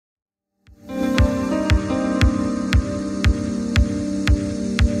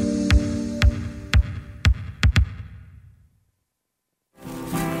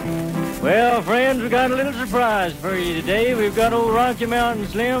friends, we got a little surprise for you today. We've got old Rocky Mountain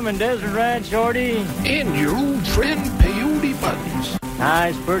Slim and Desert Ride Shorty. And your old friend, Peyote Buttons.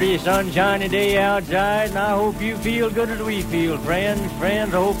 Nice, pretty sunshiny day outside, and I hope you feel good as we feel, friends.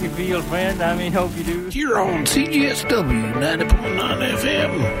 Friends, I hope you feel, friends. I mean, hope you do. You're on CGSW 90.9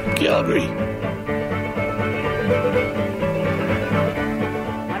 FM, Calgary.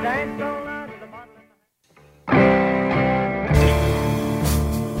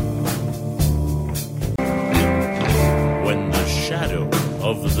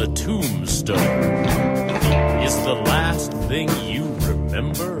 Of the Tombstone is the last thing you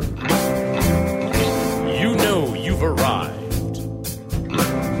remember. You know you've arrived.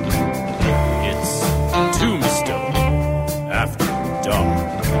 It's Tombstone After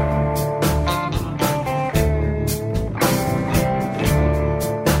Dark.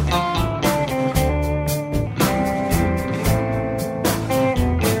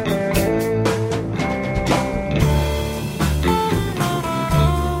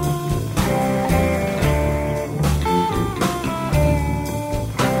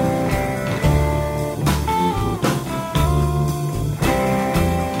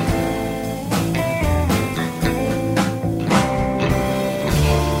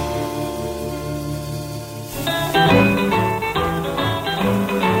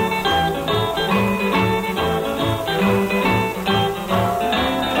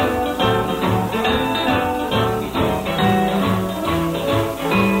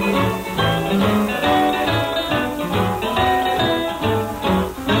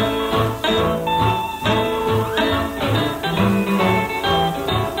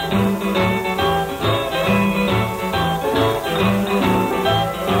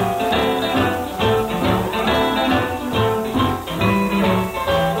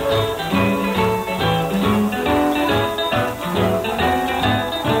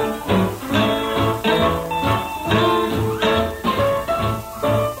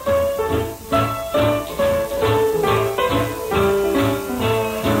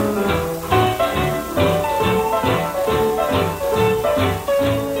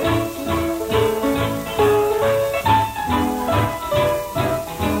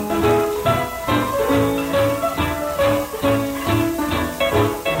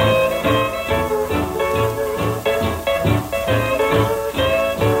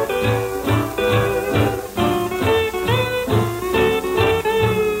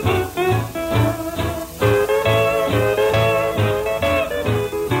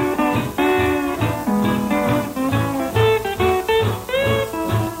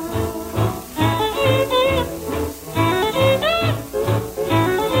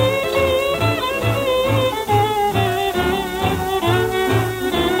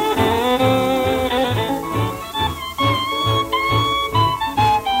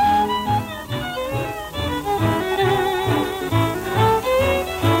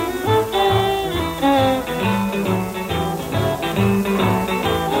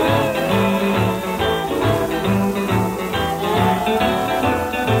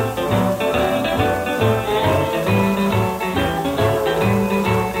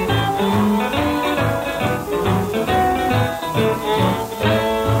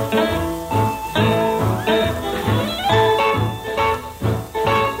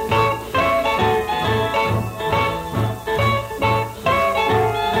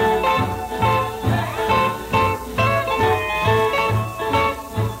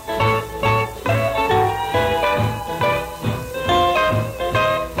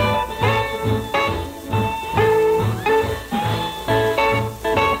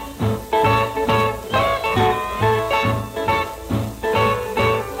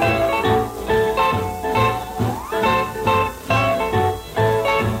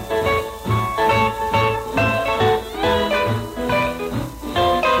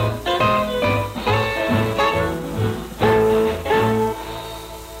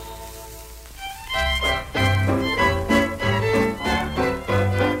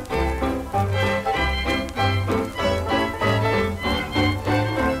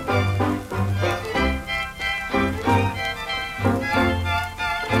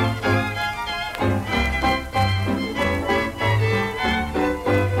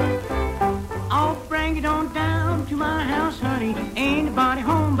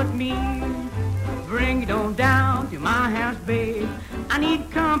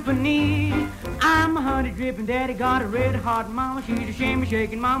 dripping. Daddy got a red hot mama. She's ashamed of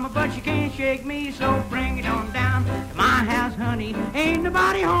shaking mama, but she can't shake me. So bring it on down to my house, honey. Ain't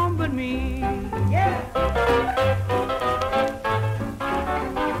nobody home but me. Yeah.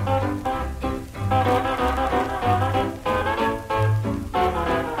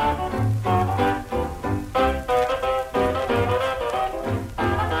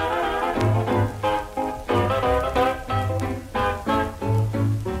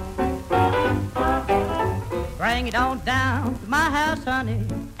 it on down to my house, honey.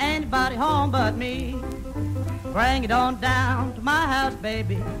 Anybody home but me. Bring it on down to my house,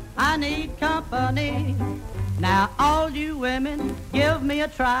 baby. I need company. Now all you women, give me a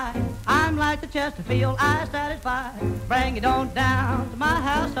try. I'm like the Chesterfield, I satisfy. Bring it on down to my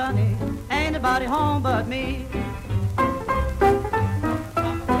house, honey. Ain't nobody home but me.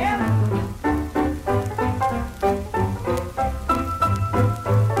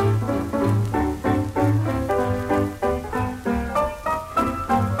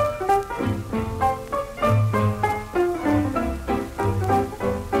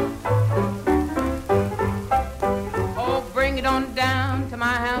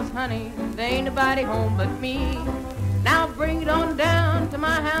 Nobody home but me. Now bring it on down to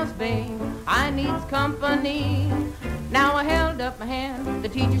my house, babe. I needs company. Now I held up my hand. The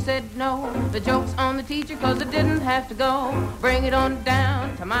teacher said no. The joke's on the teacher 'cause I didn't have to go. Bring it on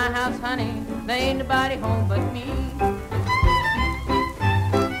down to my house, honey. There ain't nobody home but me.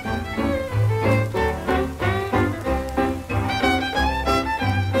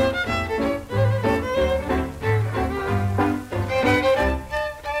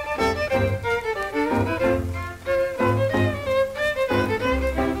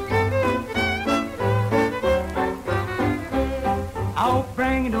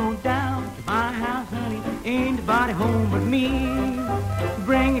 Home but me.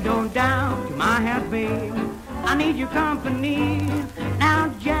 Bring it on down to my house, babe. I need your company. Now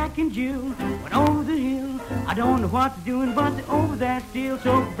Jack and Jill went over the hill. I don't know what they're doing, but they're over there still.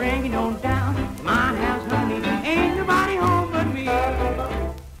 So bring it on down to my house, honey. Ain't nobody home but me.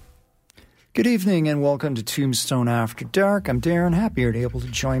 Good evening and welcome to Tombstone After Dark. I'm Darren, happy you're able to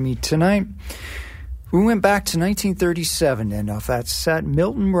join me tonight. We went back to 1937, and off that set,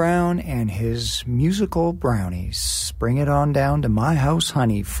 Milton Brown and his musical Brownies. Bring it on down to My House,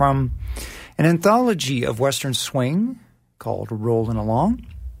 Honey, from an anthology of Western swing called Rollin' Along.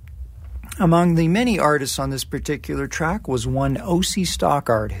 Among the many artists on this particular track was one O.C.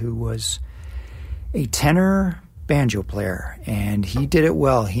 Stockard, who was a tenor banjo player, and he did it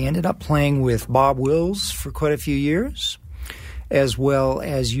well. He ended up playing with Bob Wills for quite a few years, as well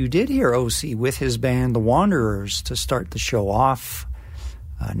as you did hear O.C. with his band, The Wanderers, to start the show off.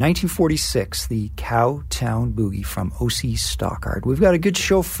 1946, the Cowtown Boogie from O.C. Stockard. We've got a good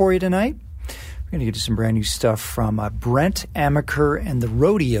show for you tonight. We're going to get to some brand new stuff from Brent Amaker and the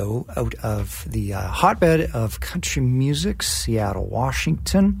Rodeo out of the hotbed of country music, Seattle,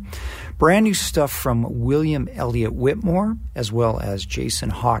 Washington. Brand new stuff from William Elliott Whitmore, as well as Jason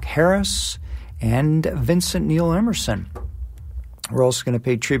Hawk Harris and Vincent Neil Emerson. We're also going to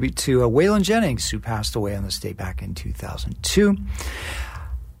pay tribute to Waylon Jennings, who passed away on this day back in 2002.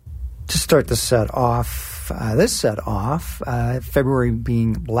 To start this set off, February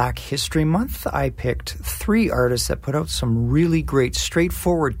being Black History Month, I picked three artists that put out some really great,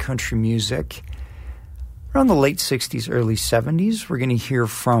 straightforward country music. Around the late 60s, early 70s, we're going to hear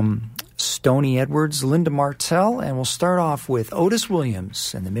from Stoney Edwards, Linda Martell, and we'll start off with Otis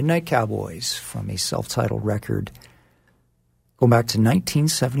Williams and the Midnight Cowboys from a self-titled record going back to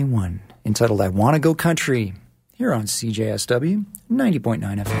 1971, entitled I Wanna Go Country, here on CJSW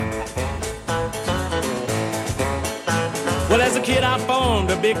 90.9 FM. Well, as a kid I formed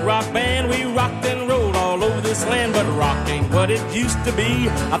a big rock band. We rocked and rolled all over this land, but rock ain't what it used to be.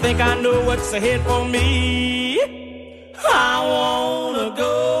 I think I know what's ahead for me. I wanna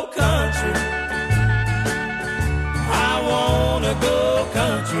go country. I wanna go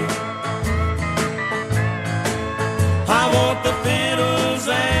country. I want the fiddles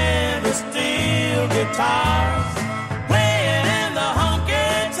and the steel guitars playing in the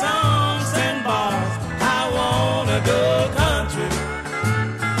honky-tonks and bars. I wanna go country.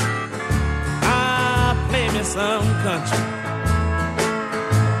 I play me some country.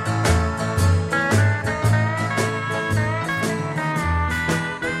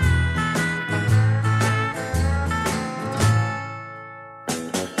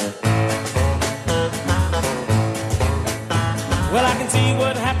 Well, I can see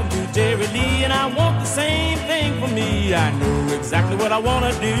what happened to Jerry Lee, and I want the same thing for me. I know exactly what I want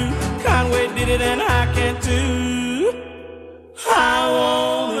to do. Conway did it, and I can too. I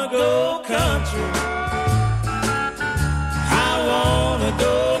want to go country. I want to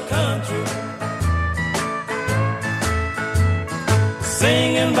go country.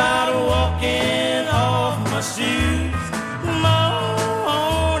 Singing about walking off my shoes.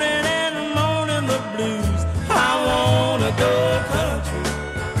 Moaning and moaning the blues. I want to go country.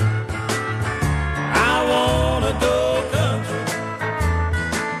 I want to go country.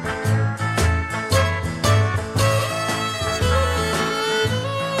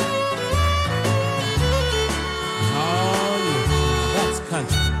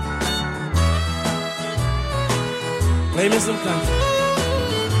 Play me some country.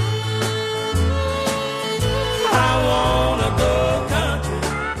 I wanna go country.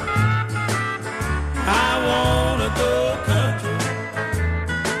 I wanna go country.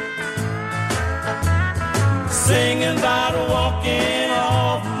 Singing about walking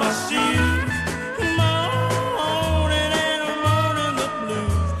off my shoes. Morning and morning the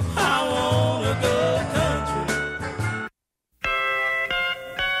blues. I wanna go country.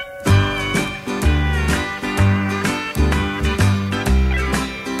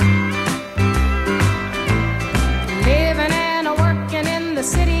 Living and working in the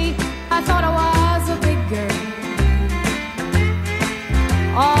city, I thought I was a big girl.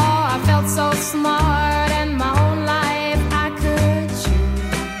 Oh, I felt so smart, and my whole life I could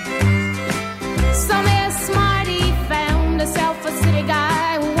choose. Some smarty found himself a city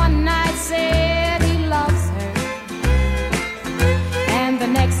guy who one night said he loves her, and the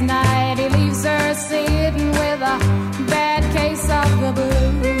next night he leaves her sitting with a bad case of the blues.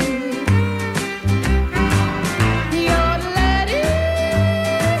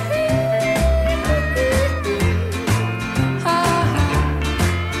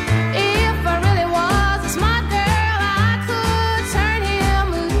 If I really was a smart girl, I could turn him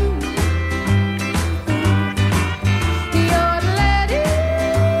loose.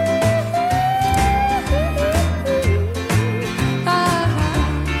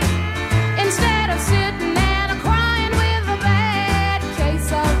 Instead of sitting and crying with a bad case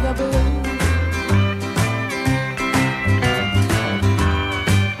of the blues.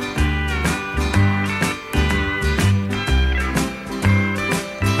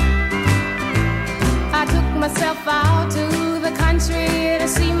 I took myself out to the country to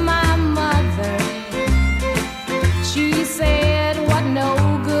see my mother. She said, what no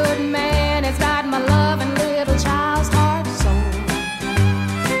good man has got my loving little child's heart sold.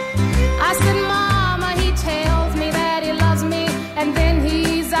 I said, Mama, he tells me that he loves me, and then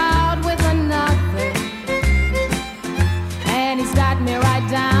he's out with another. And he's got me right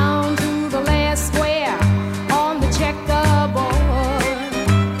down to the last square on the checkerboard.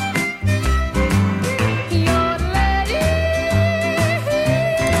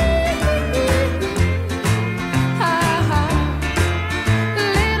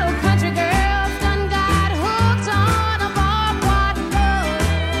 Little country girls done got hooked on a barbed wire love.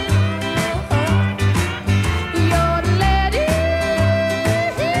 Your lady,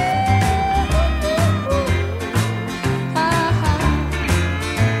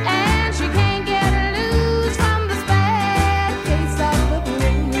 and she can't get loose from this bad case of the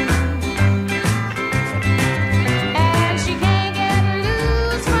blues. And she can't get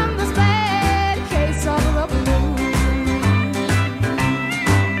loose from this bad case of the blues.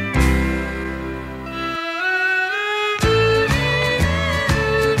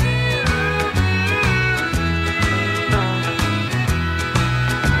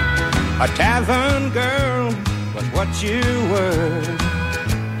 A tavern girl was what you were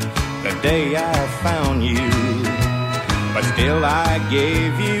the day I found you. But still I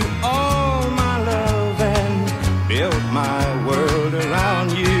gave you all my love and built my world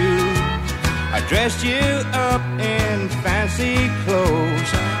around you. I dressed you up in fancy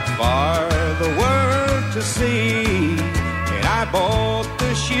clothes for the world to see. And I bought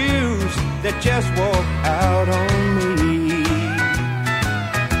the shoes that just walk out on me.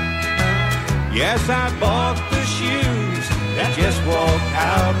 Yes, I bought the shoes that just walk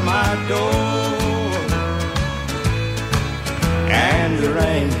out my door. And the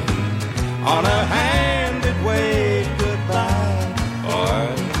rain on a hand that waved goodbye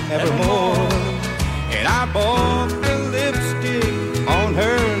forevermore. And I bought the lipstick on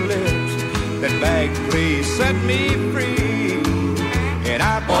her lips that begged, please set me free. And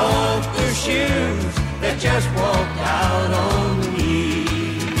I bought the shoes that just walked out on me.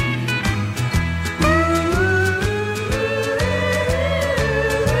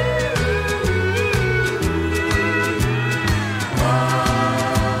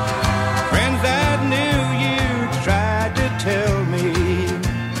 Friends that knew you tried to tell me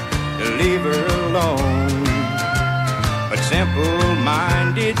to leave her alone, but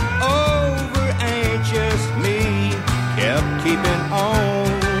simple-minded, over-anxious me kept keeping on.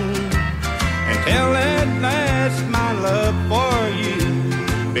 Until at last my love for you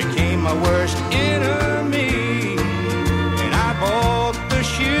became my worst enemy. And I bought the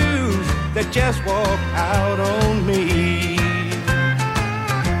shoes that just walked out on me.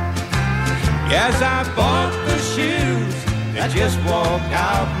 Yes, I bought the shoes that just walked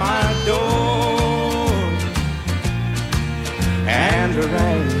out my door. And the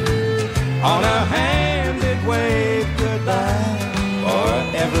rain on a hand that waved goodbye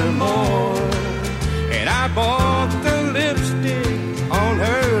forevermore. And I bought the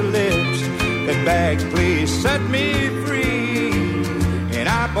rags, please set me free. And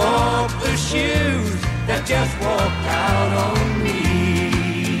I bought the shoes that just walked out on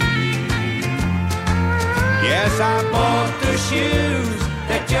me. Yes, I bought the shoes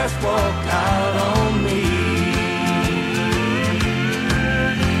that just walked out on me.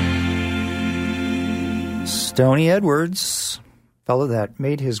 Stoney Edwards, fellow that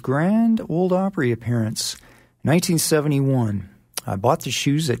made his Grand Ole Opry appearance in 1971. I bought the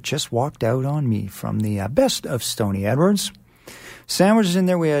shoes that just walked out on me from the best of Stoney Edwards. Sandwiches in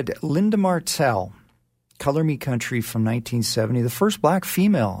there, we had Linda Martell, Color Me Country from 1970, the first black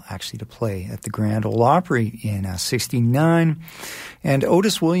female actually to play at the Grand Ole Opry in 69. And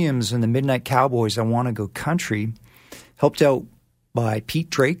Otis Williams and the Midnight Cowboys, I Want to Go Country, helped out by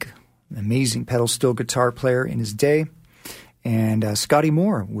Pete Drake, an amazing pedal steel guitar player in his day, and Scotty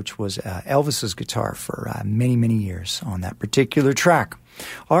Moore, which was Elvis's guitar for many, many years on that particular track.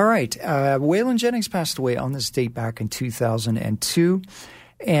 All right, Waylon Jennings passed away on this date back in 2002,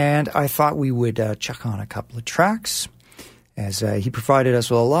 and I thought we would check on a couple of tracks, as he provided us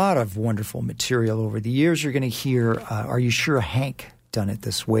with a lot of wonderful material over the years. You're going to hear Are You Sure Hank Done It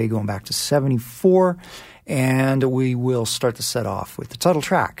This Way, going back to 74, and we will start the set off with the title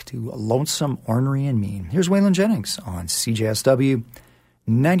track to Lonesome, Ornery, and Mean. Here's Waylon Jennings on CJSW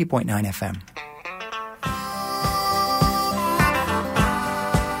 90.9 FM.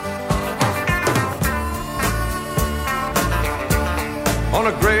 On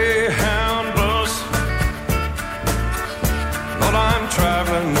a Greyhound bus, Lord, I'm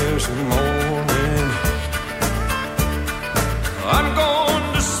traveling this morning. I'm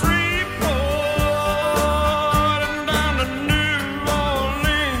going to Shreveport and down to New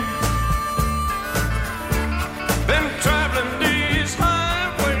Orleans. Been traveling these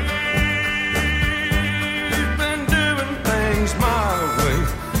highways, been doing things my way.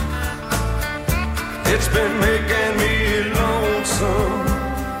 It's been making me lonesome,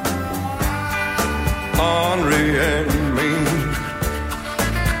 ornery and mean.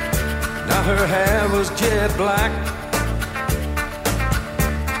 Now her hair was jet black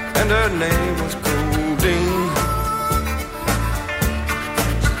and her name was Codeine.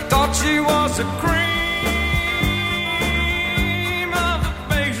 She thought she was the cream of the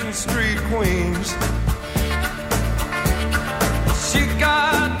Basin Street queens. She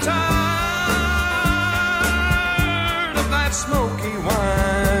got tired of that smoky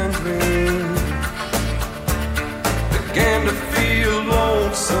wine drink, began to feel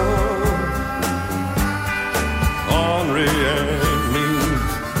lonesome, ornery and mean.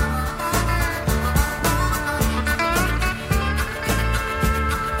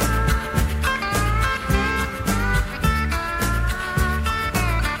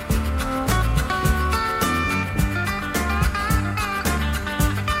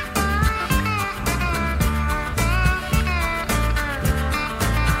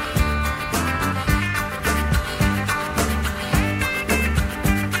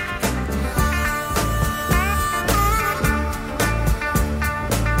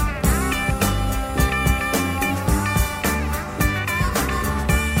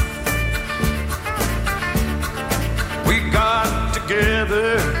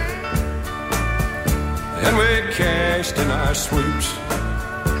 And we cashed in our sweeps,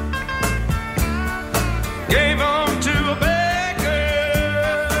 gave them to a beggar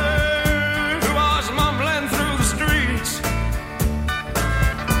who was mumbling through the streets.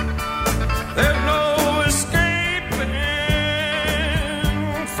 There's no escaping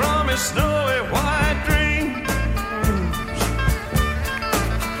from his snowy white dreams.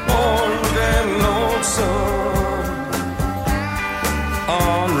 Born and lonesome,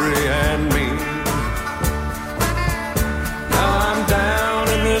 ornery and mean. Now I'm down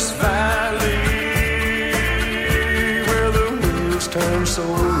in this valley where the wheels turn so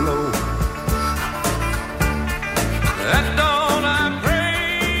low. At dawn I pray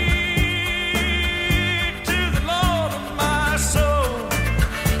to the Lord of my soul.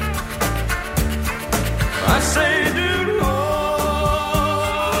 I say, do Lord,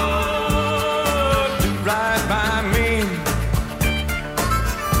 do right by me.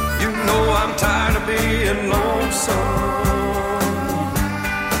 You know I'm tired of being lonesome,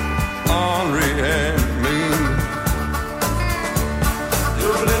 ornery and mean.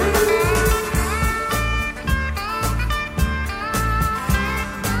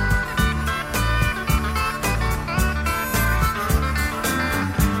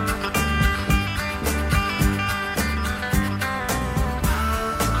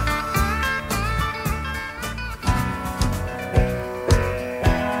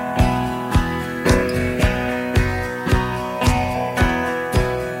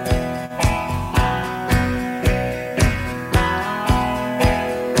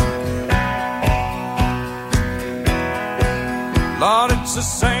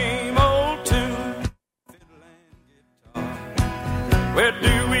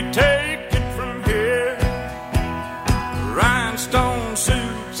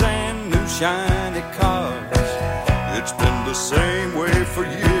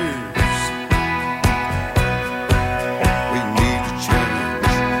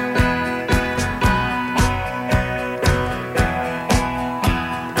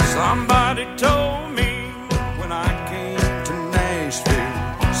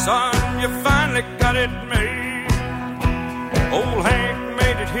 it made. Old Hank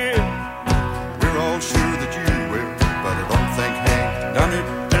made it here. We're all sure that you will, but I don't think Hank done it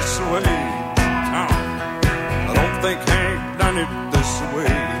this way. No, I don't think Hank done it this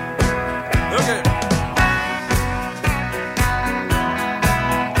way. Look at it.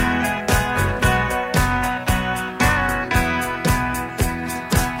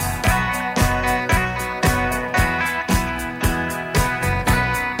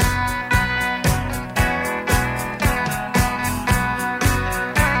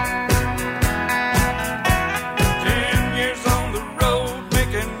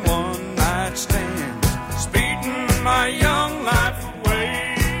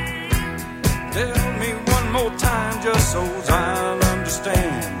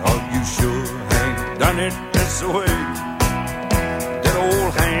 It this way. Did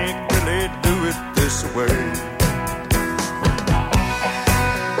old Hank really do it this way?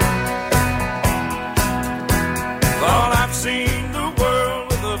 Well, I've seen the world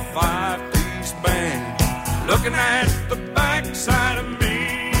with a 5-piece band looking at the backside of me,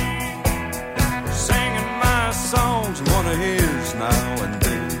 singing my songs, one of his now and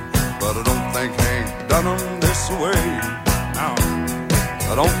then. But I don't think Hank done them this way. No,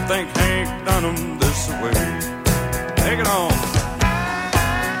 I don't think Hank done them this way. Take it on.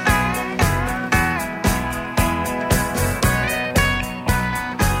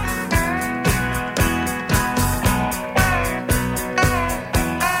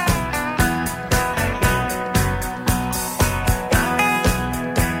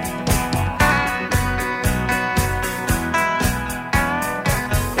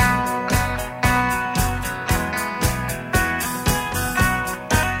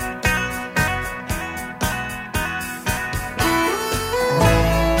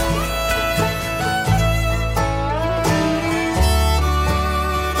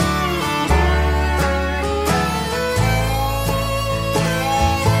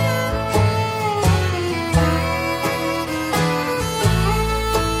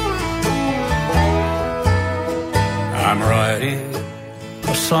 I'm writing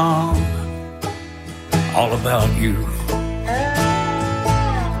a song all about you.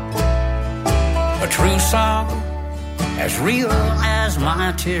 A true song as real as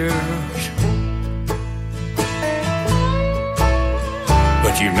my tears.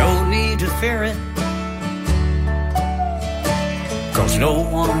 But you no need to fear it, 'cause no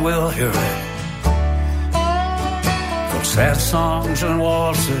one will hear it. 'Cause sad songs and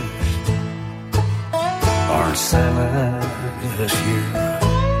waltzes aren't selling this year.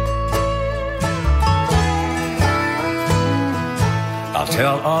 I'll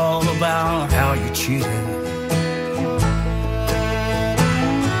tell all about how you cheated.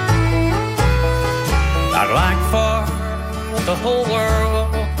 I'd like for the whole world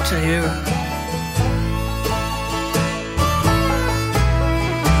to hear.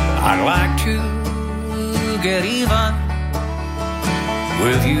 I'd like to get even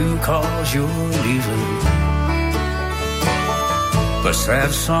with you 'cause you're leaving. But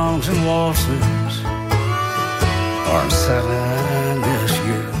sad songs and waltzes aren't selling this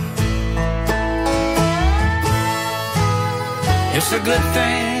year. It's a good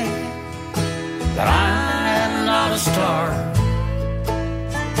thing that I'm not a star.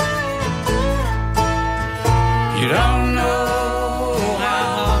 You don't know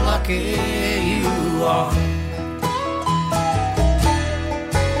how lucky you are.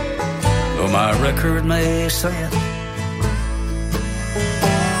 Though my record may say it,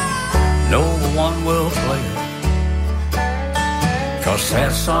 no one will play it. 'Cause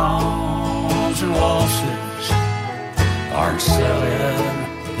sad songs and waltzes aren't selling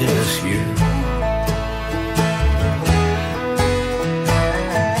this year.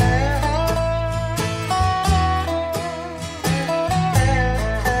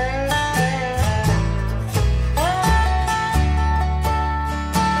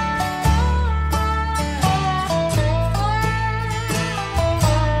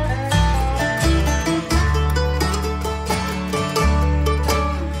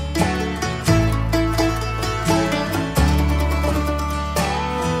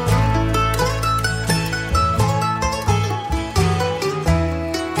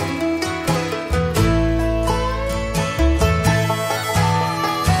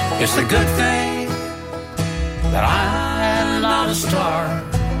 It's a good thing that I'm not a star.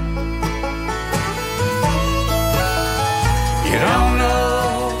 You don't know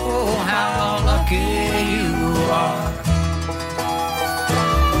how lucky you are.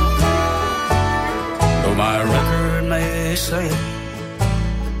 Though my record may say it,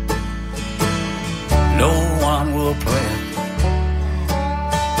 no one will play it.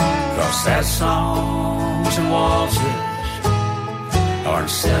 'cause sad songs and waltzes aren't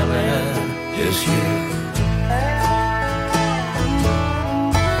selling this year.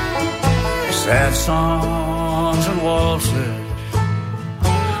 Sad songs and waltzes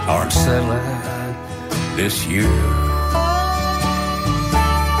aren't selling this year.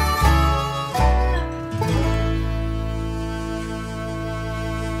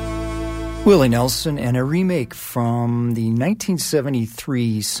 Willie Nelson and a remake from the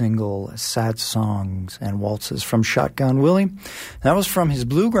 1973 single Sad Songs and Waltzes from Shotgun Willie. That was from his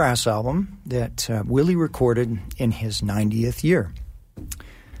bluegrass album that Willie recorded in his 90th year.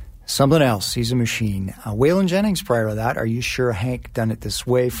 Something else, he's a machine. Waylon Jennings prior to that, Are You Sure Hank Done It This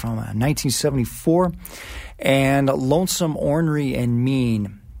Way from 1974. And Lonesome, Ornery, and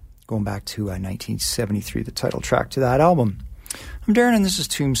Mean, going back to 1973, the title track to that album. I'm Darren, and this is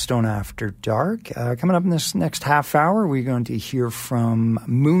Tombstone After Dark. Coming up in this next half hour, we're going to hear from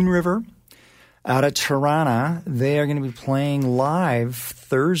Moon River out of Tirana. They are going to be playing live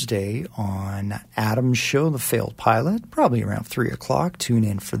Thursday on Adam's show, The Failed Pilot, probably around 3 o'clock. Tune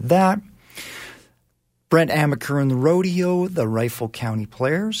in for that. Brent Amaker and the Rodeo, the Rifle County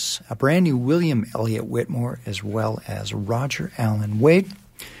Players, a brand new William Elliott Whitmore, as well as Roger Allen Wade.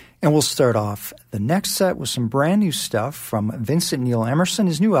 And we'll start off the next set with some brand new stuff from Vincent Neil Emerson.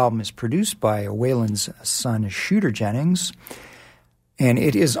 His new album is produced by Waylon's son, Shooter Jennings, and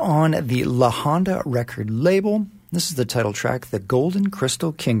it is on the La Honda record label. This is the title track, The Golden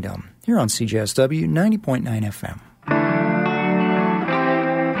Crystal Kingdom, here on CJSW 90.9 FM.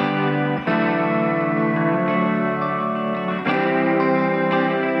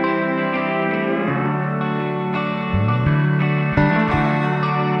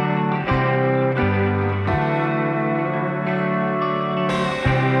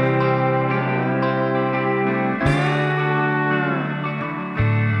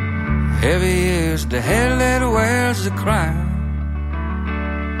 Heavy is the head that wears the crown.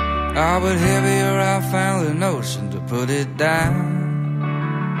 Oh, but heavier I found the notion to put it down.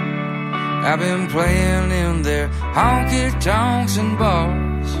 I've been playing in their honky-tonks and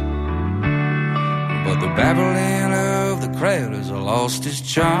bars, but the babbling of the crowd has lost its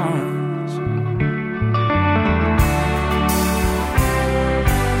charms.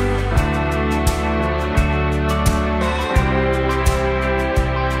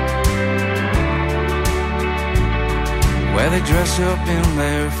 Where they dress up in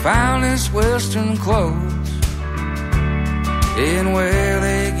their finest western clothes, and where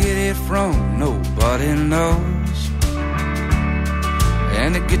they get it from, nobody knows.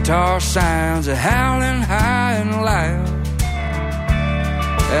 And the guitar sounds are howling high and loud.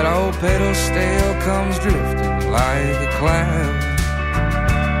 That old pedal steel comes drifting like a cloud.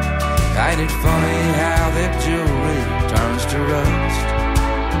 Ain't it funny how that jewelry turns to rust?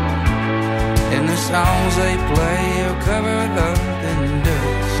 And the songs they play are covered up in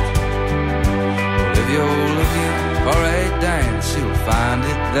dust. Well, if you're looking for a dance, you'll find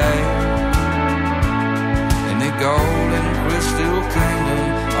it there, in the golden crystal kingdom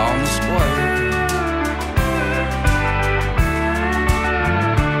on the square.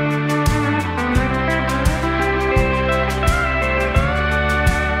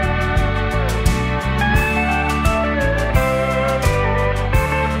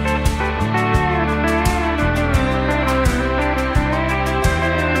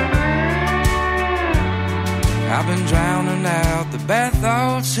 I've been drowning out the bad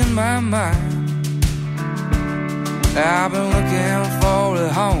thoughts in my mind. I've been looking for a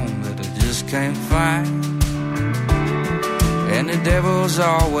home that I just can't find. And the devil's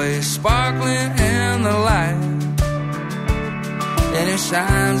always sparkling in the light, and it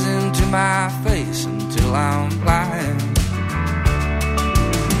shines into my face until I'm blind.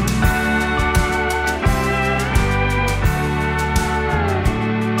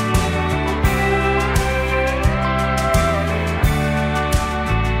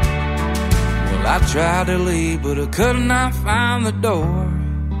 I tried to leave, but I could not find the door.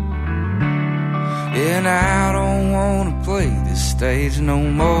 And I don't want to play this stage no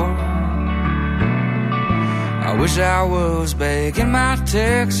more. I wish I was back in my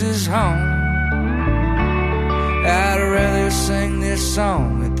Texas home. I'd rather sing this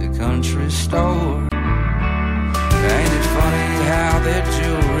song at the country store. Ain't it funny how that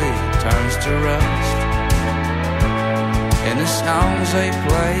jewelry turns to rust? And the songs they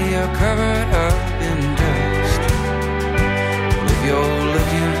play are covered up in dust. Well, if you're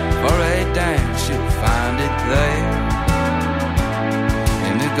looking for a dance, you'll find it there,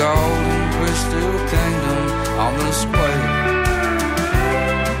 in the golden crystal kingdom on the square.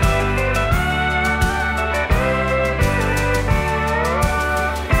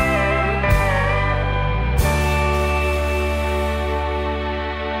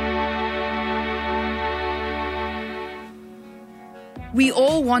 We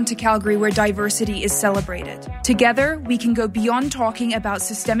all want a Calgary where diversity is celebrated. Together, we can go beyond talking about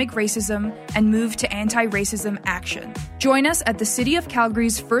systemic racism and move to anti-racism action. Join us at the City of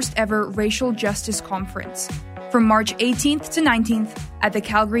Calgary's first ever Racial Justice Conference from March 18th to 19th at the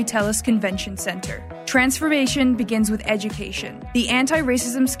Calgary TELUS Convention Centre. Transformation begins with education. The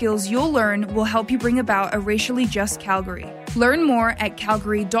anti-racism skills you'll learn will help you bring about a racially just Calgary. Learn more at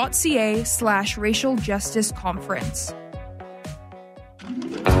calgary.ca/racial justice conference.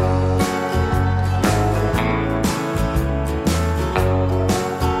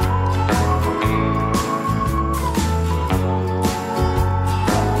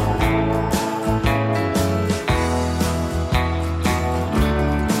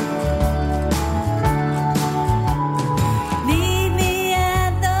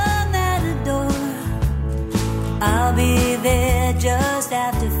 Just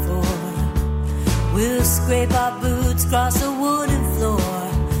after 4, we'll scrape our boots across the wooden floor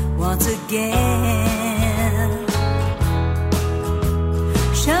once again.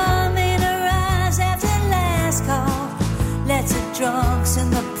 Charmaine arrives after last call, lets the drunks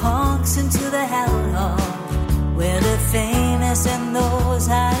and the punks into the Howard Hall, where the famous and those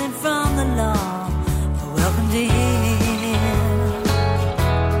hiding from the law are welcomed in.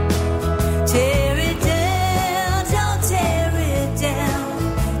 Tear it down, don't tear it down.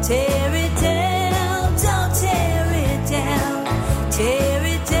 Tear it down, don't tear it down. Tear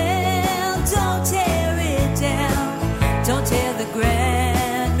it down, don't tear it down. Don't tear the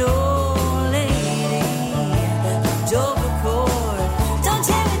grand old lady of Dovercourt. Don't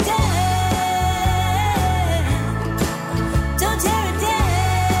tear it down. Don't tear it down.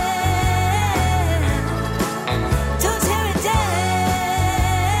 Don't tear it down.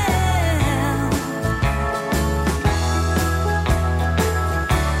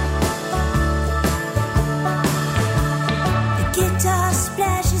 Guitar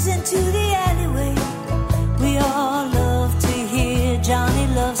splashes into the alleyway. We all love to hear Johnny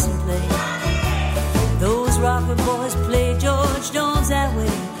Lawson play. Those rocker boys play George Jones that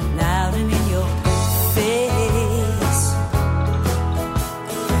way, loud and in your face.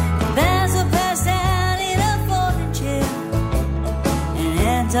 Basil passed out in a folding chair, and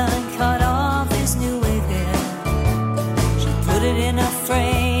Anton cut off his new wave hair. She put it in a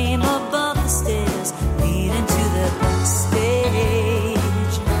frame above the stairs leading to the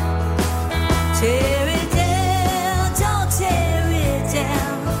stage. Tear it down, don't tear it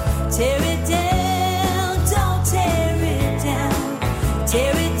down. Tear it down, don't tear it down.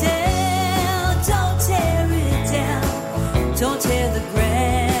 Tear it down, don't tear it down. Don't tear the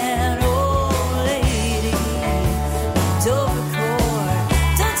grand old lady Dovercourt.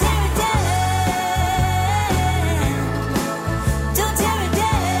 Don't tear it down. Don't tear it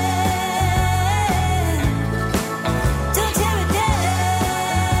down. Don't tear it down.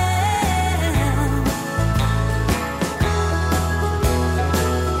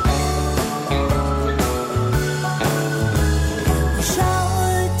 A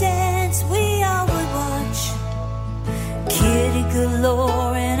shower dance we all would watch. Kitty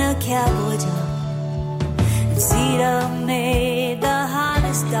galore in a cowboy top. And Cedar made the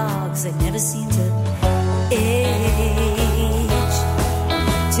hottest dogs that never seem to age.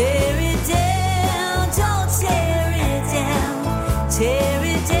 Tear it down, don't tear it down. Tear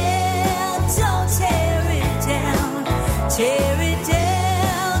it down, don't tear it down. Tear it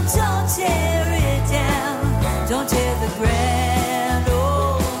down, don't tear it down. Don't tear the grand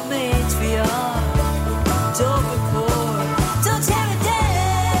old matriarch Dovercourt. Don't tear it down.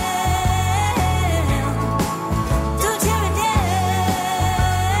 Don't tear it down.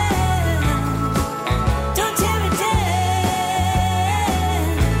 Don't tear it down.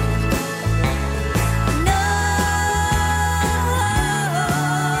 No.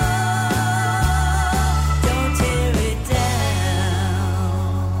 Don't tear it down.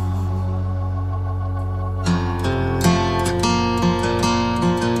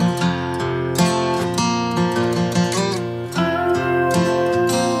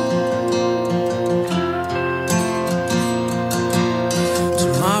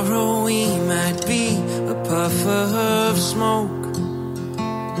 Tomorrow we might be a puff of smoke,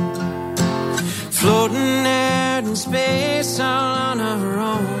 floating out in space all on our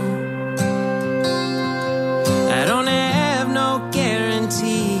own. I don't have no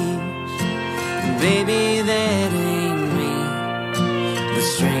guarantees, and baby, that ain't me. But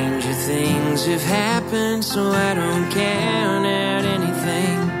stranger things have happened, so I don't count out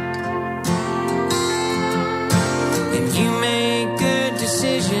anything. And you make good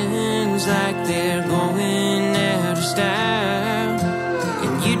decisions like they're going out of style.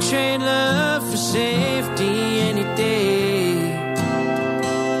 And you trade love for safety any day.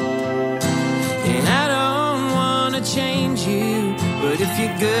 But if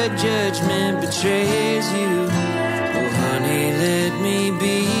your good judgment betrays you, oh honey, let me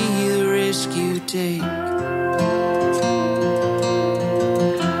be the risk you take.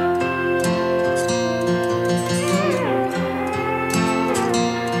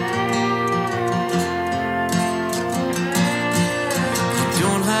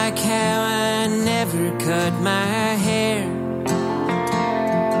 How I never cut my hair,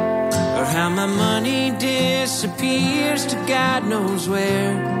 or how my money disappears to God knows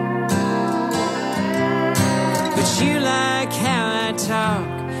where. But you like how I talk,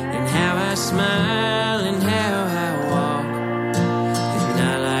 and how I smile, and how I walk. And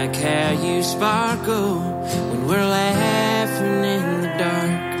I like how you sparkle when we're laughing in the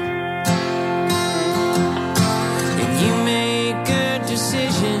dark. And you make good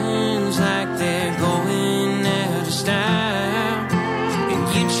decisions like they're going out of style.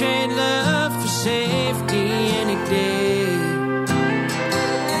 And you trade love for safety any day.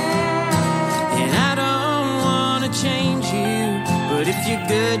 And I don't want to change you, but if your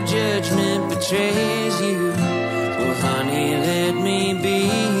good judgment betrays you, well honey, let me be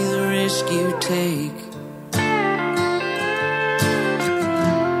the risk you take.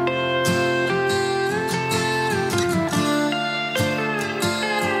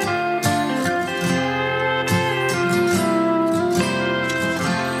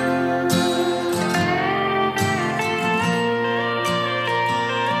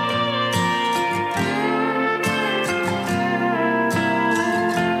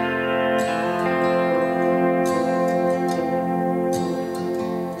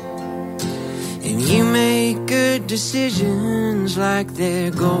 Decisions like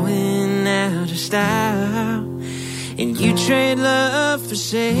they're going out of style. And you trade love for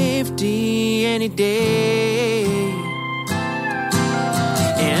safety any day.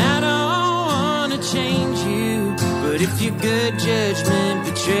 And I don't want to change you, but if your good judgment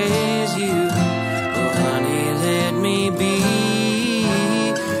betrays you, oh honey, let me be.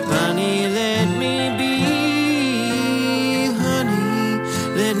 Honey, let me be. Honey,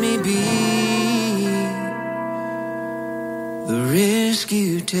 let me be the risk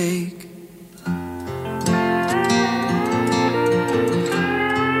you take.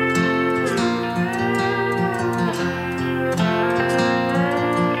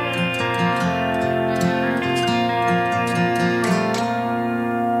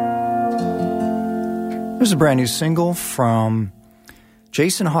 There's a brand new single from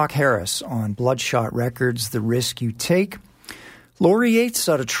Jason Hawk Harris on Bloodshot Records, The Risk You Take. Laurie Yates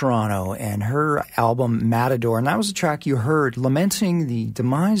out of Toronto and her album Matador, and that was a track you heard lamenting the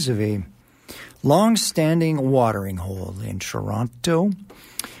demise of a long-standing watering hole in Toronto.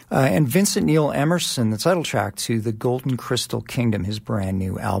 And Vincent Neil Emerson, the title track to The Golden Crystal Kingdom, his brand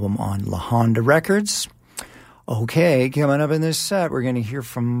new album on La Honda Records. Okay, coming up in this set, we're going to hear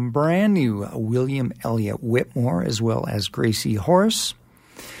from brand new William Elliott Whitmore as well as Gracie Horace.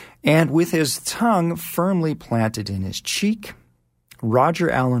 And with his tongue firmly planted in his cheek, Roger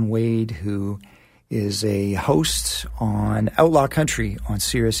Allen Wade, who is a host on Outlaw Country on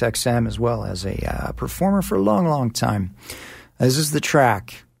Sirius XM, as well as a performer for a long, long time. This is the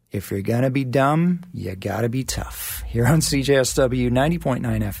track, If You're Gonna Be Dumb, You Gotta Be Tough, here on CJSW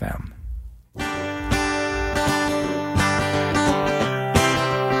 90.9 FM.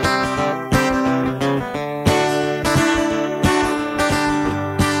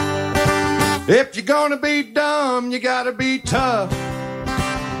 If you're gonna be dumb, you gotta be tough.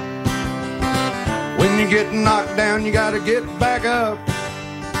 When you get knocked down, you gotta get back up.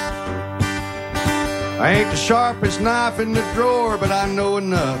 I ain't the sharpest knife in the drawer, but I know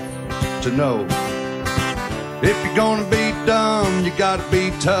enough to know. If you're gonna be dumb, you gotta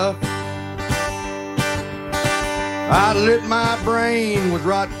be tough. I lit my brain with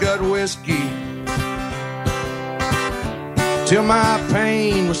rot gut whiskey till my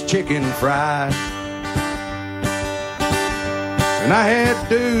pain was chicken fried. And I had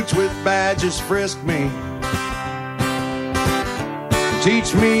dudes with badges frisk me,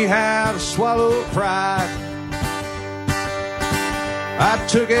 teach me how to swallow pride. I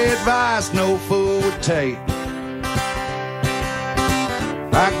took advice no fool would take.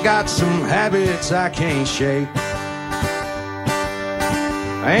 I got some habits I can't shake.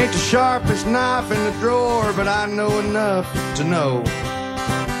 I ain't the sharpest knife in the drawer, but I know enough to know.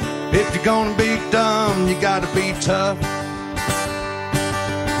 If you're gonna be dumb, you gotta be tough.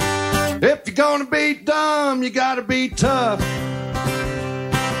 If you're gonna be dumb, you gotta be tough.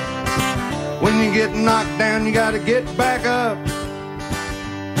 When you get knocked down, you gotta get back up.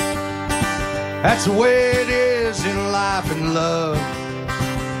 That's the way it is in life and love.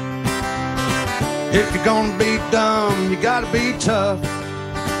 If you're gonna be dumb, you gotta be tough.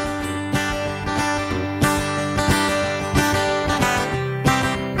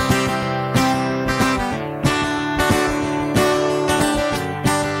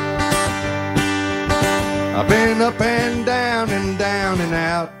 I've been up and down and down and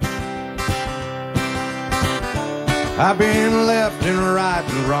out. I've been left and right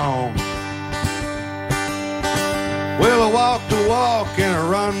and wrong. Well, I walk the walk and I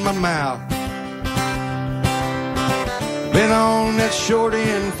run my mouth. Been on that short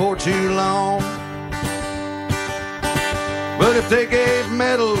end for too long. But if they gave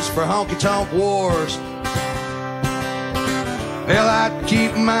medals for honky-tonk wars, hell, I'd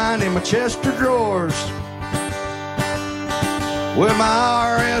keep mine in my chest of drawers with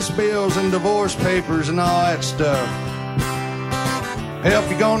my IRS bills and divorce papers and all that stuff. Hell, if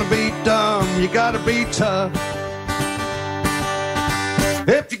you're gonna be dumb, you gotta be tough.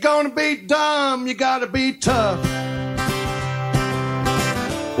 If you're gonna be dumb, you gotta be tough.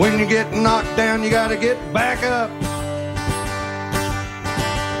 When you get knocked down, you gotta get back up.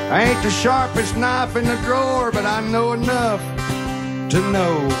 I ain't the sharpest knife in the drawer, but I know enough to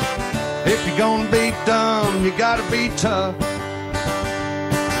know. If you're gonna be dumb, you gotta be tough.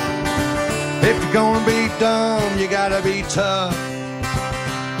 If you're gonna be dumb, you gotta be tough.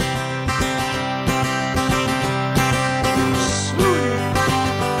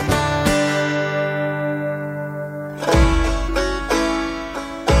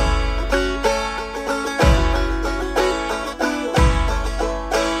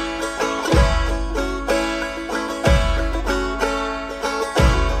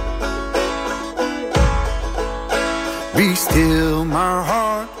 Be still my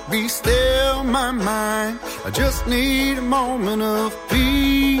heart, be still my mind. I just need a moment of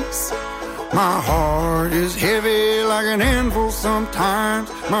peace. My heart is heavy like an anvil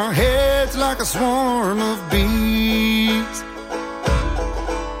sometimes. My head's like a swarm of bees.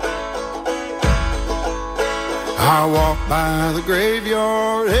 I walk by the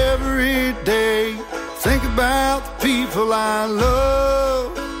graveyard every day. Think about the people I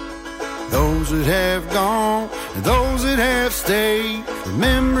love. Those that have gone and those that have stayed. The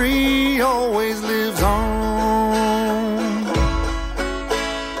memory always lives on.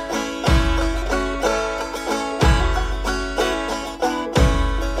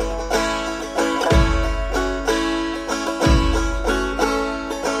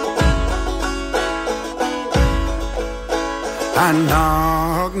 I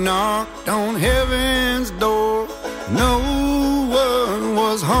knock, knocked on heaven's door. No one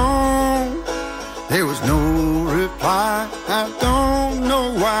was home. There was no reply. I don't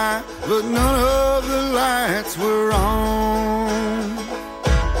know why, but none of the lights were on.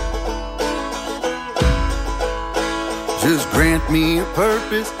 Just grant me a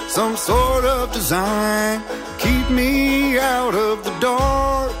purpose, some sort of design. Keep me out of the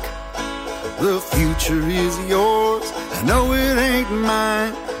dark. The future is yours. I know it ain't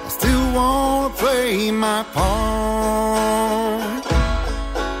mine. I still wanna play my part.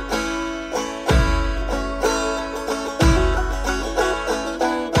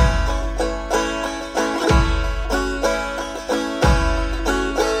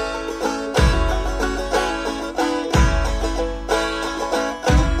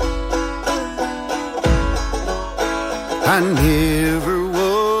 I never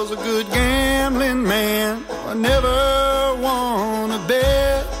was a good gambling man. I never won a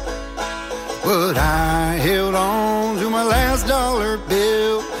bet, but I held on to my last dollar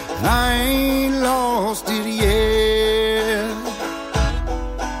bill, and I ain't lost it yet.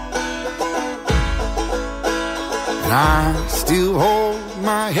 And I still hold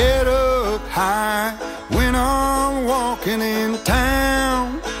my head up high when I'm walking in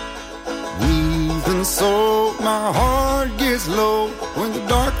town. Even so, my heart gets low when the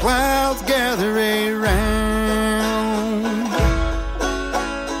dark clouds gather around.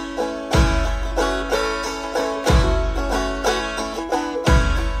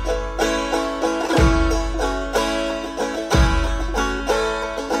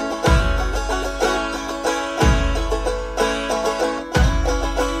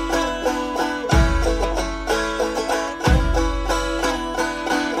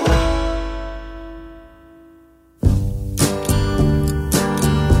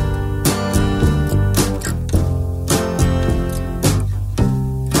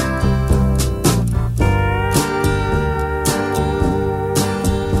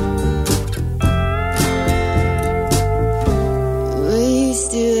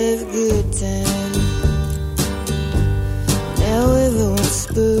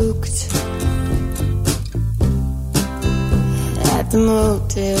 The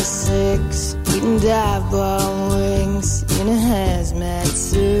Motel 6. eating dive bar wings in a hazmat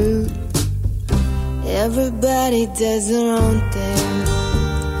suit. Everybody does their own thing.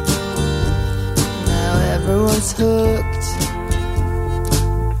 Now everyone's hooked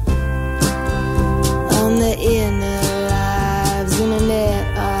on the inner lives,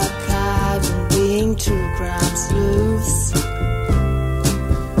 internet archives, and being true crime sleuths.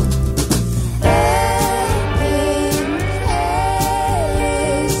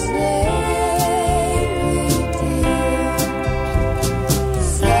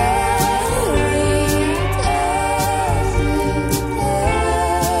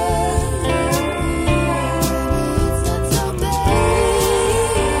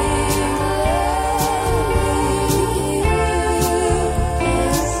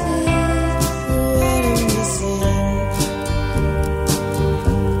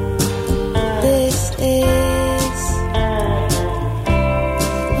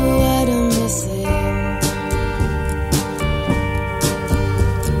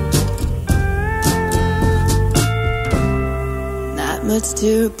 Much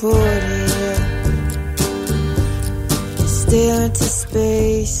to report here. Stare into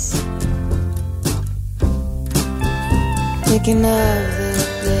space, thinking of the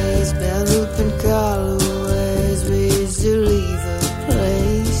days, bell looping call-aways. We used to leave a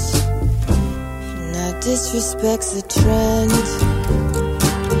place. Now disrespect's the trend.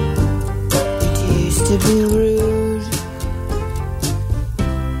 It used to be rude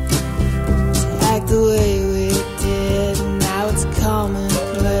to act the way we did. Now it's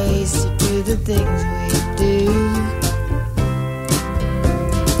commonplace to do the things we do.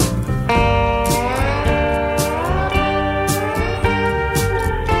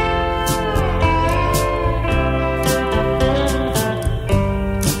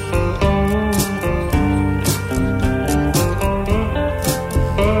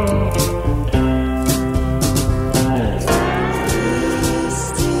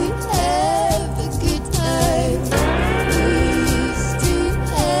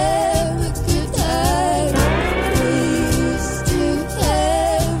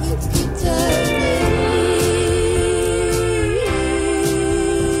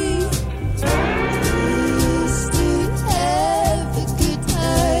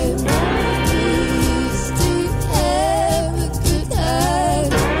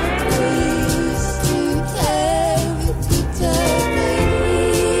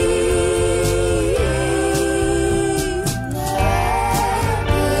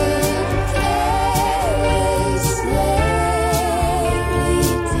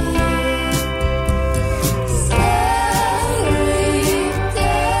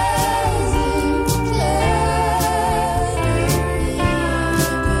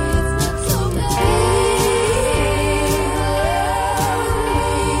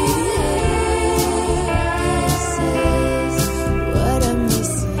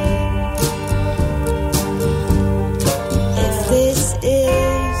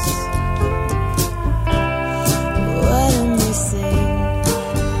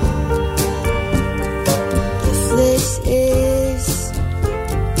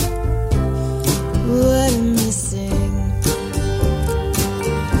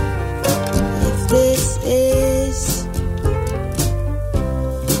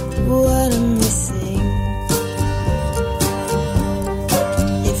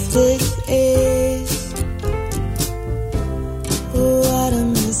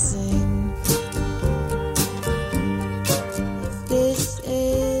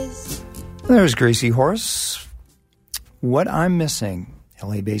 There's Gracie Horace, What I'm Missing,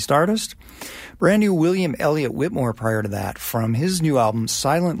 LA-based artist. Brand new William Elliott Whitmore prior to that from his new album,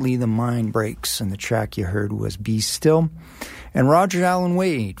 Silently the Mind Breaks, and the track you heard was Be Still. And Roger Allen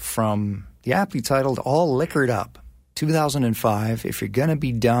Wade from the aptly titled All Liquored Up, 2005, If You're Gonna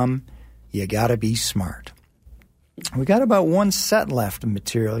Be Dumb, You Gotta Be Smart. We got about one set left of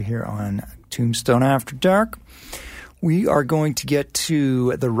material here on Tombstone After Dark. We are going to get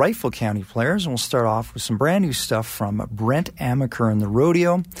to the Rifle County Players, and we'll start off with some brand new stuff from Brent Amaker and the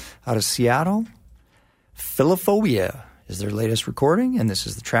Rodeo out of Seattle. Philophobia is their latest recording, and this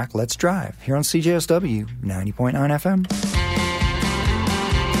is the track Let's Drive here on CJSW 90.9 FM.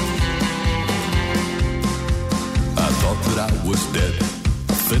 I thought that I was dead.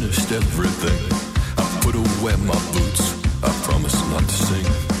 I finished everything. I put away my boots. I promised not to sing.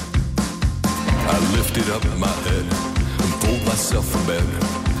 I lifted up my head and pulled myself from bed,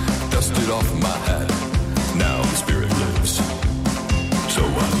 dusted off my hat. Now the spirit lives. So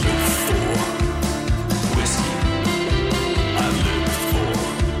I live for whiskey. I live for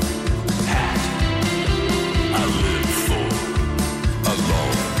hat. I live for a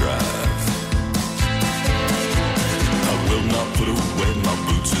long drive.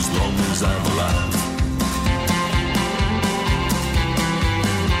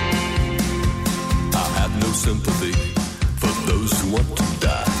 sympathy for those who want to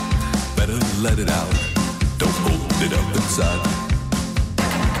die. Better let it out, don't hold it up inside.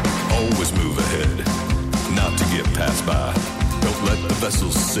 Always move ahead, not to get passed by. Don't let the vessel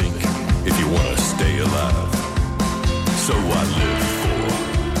sink if you want to stay alive. So I live for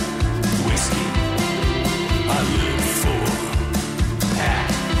whiskey. I live for Pat.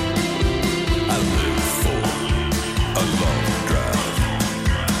 I live for a long drive.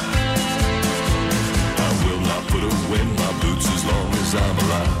 I will not put away my boots as long as I'm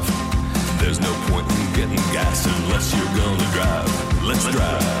alive. There's no point in getting gas unless you're gonna drive. Let's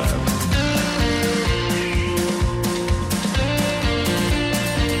drive.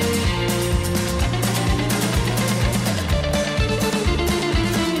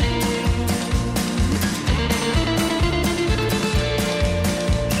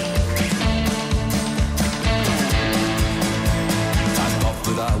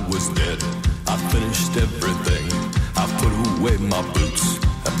 Dead. I finished everything. I put away my boots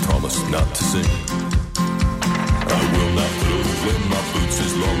and promised not to sing. I will not put away my boots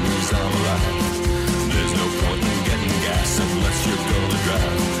as long as I'm alive. There's no point in getting gas unless you're gonna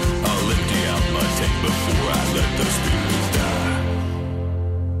drive. I'll empty out my tank before I let the spirits die.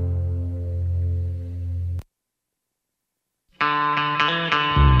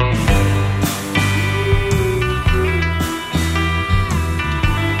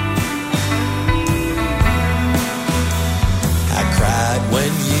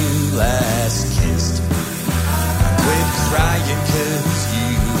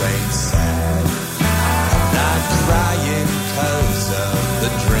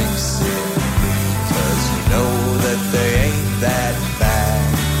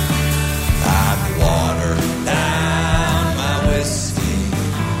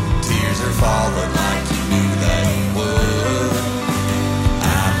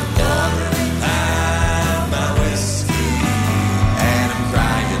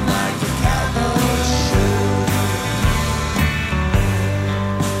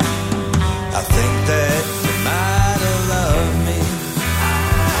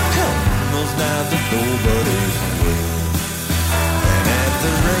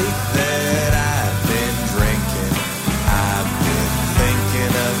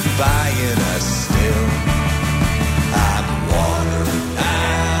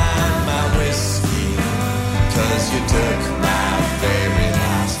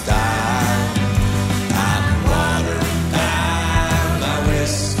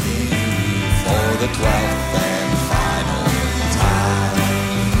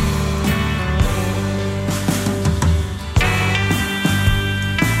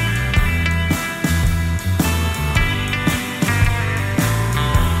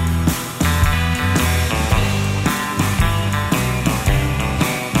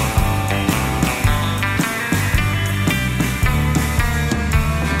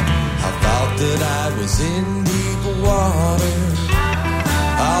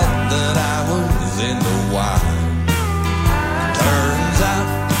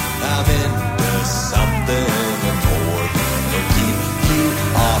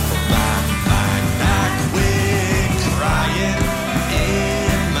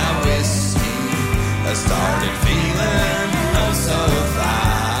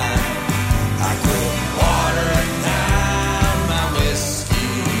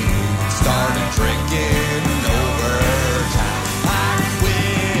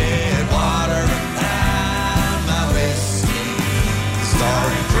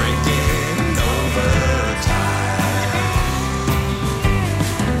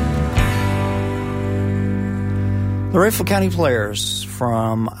 Rifle County Players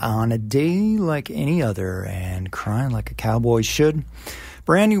from On a Day Like Any Other and Crying Like a Cowboy Should.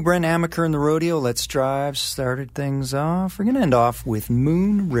 Brand new Brent Amaker and the Rodeo, Let's Drive, started things off. We're going to end off with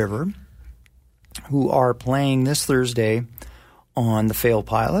Moon River, who are playing this Thursday on the Fail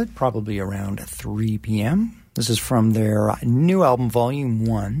Pilot, probably around 3 p.m. This is from their new album, Volume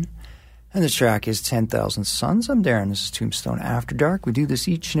 1, and the track is 10,000 Suns. I'm Darren, this is Tombstone After Dark. We do this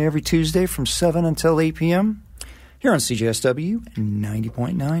each and every Tuesday from 7 until 8 p.m. here on CJSW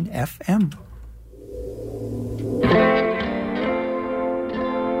 90.9 FM.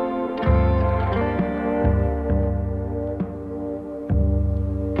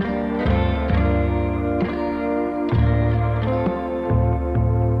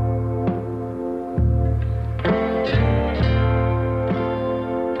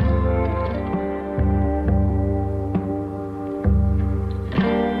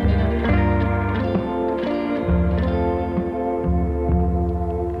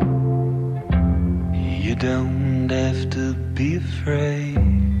 Don't have to be afraid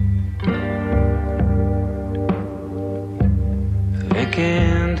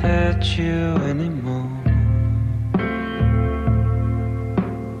can't hurt you anymore.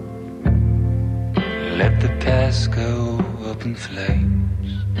 Let the past go up in flames.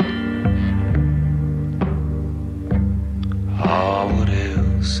 Oh, what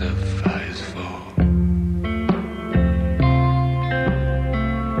else have fires for?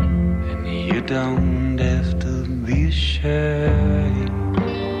 And you don't have to be ashamed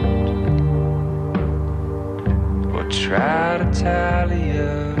or try to tally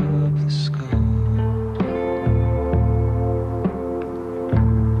up the score.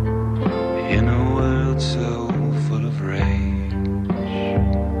 In a world so full of rage,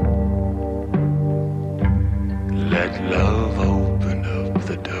 let love open up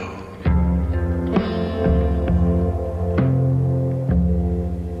the door.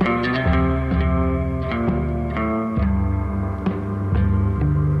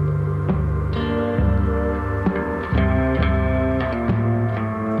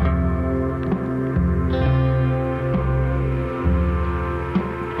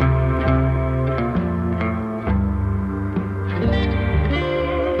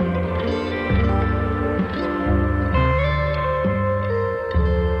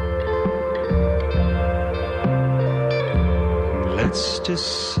 Let's just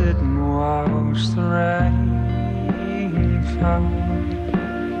sit and watch the rain fall.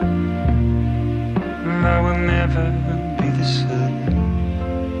 I will never be the same.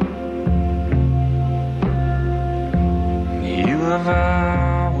 You have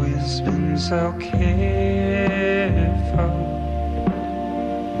always been so careful,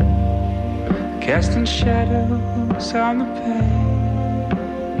 casting shadows on the pane.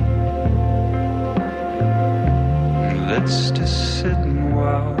 Let's just sit and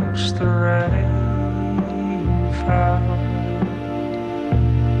watch the rain fall.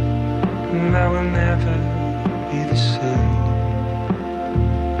 And I will never be the same.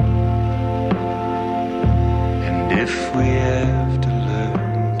 And if we have to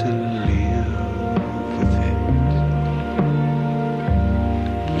learn to live with it,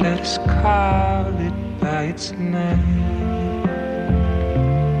 let us call it by its name.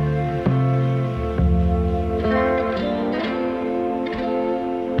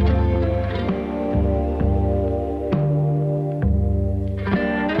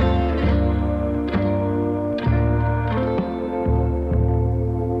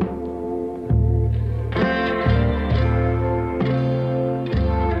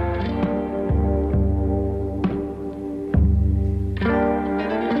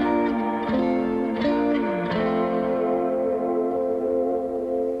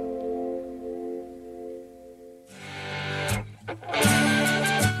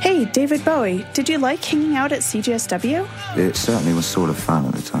 David Bowie, did you like hanging out at CJSW? It certainly was sort of fun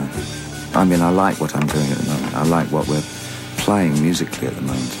at the time. I mean, I like what I'm doing at the moment. I like what we're playing musically at the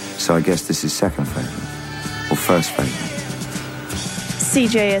moment. So I guess this is second favourite, or first favourite.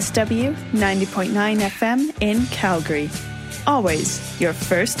 CJSW 90.9 FM in Calgary. Always your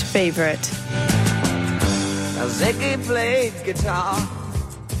first favourite. Now Ziggy plays guitar.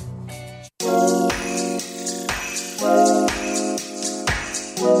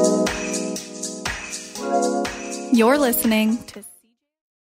 You're listening to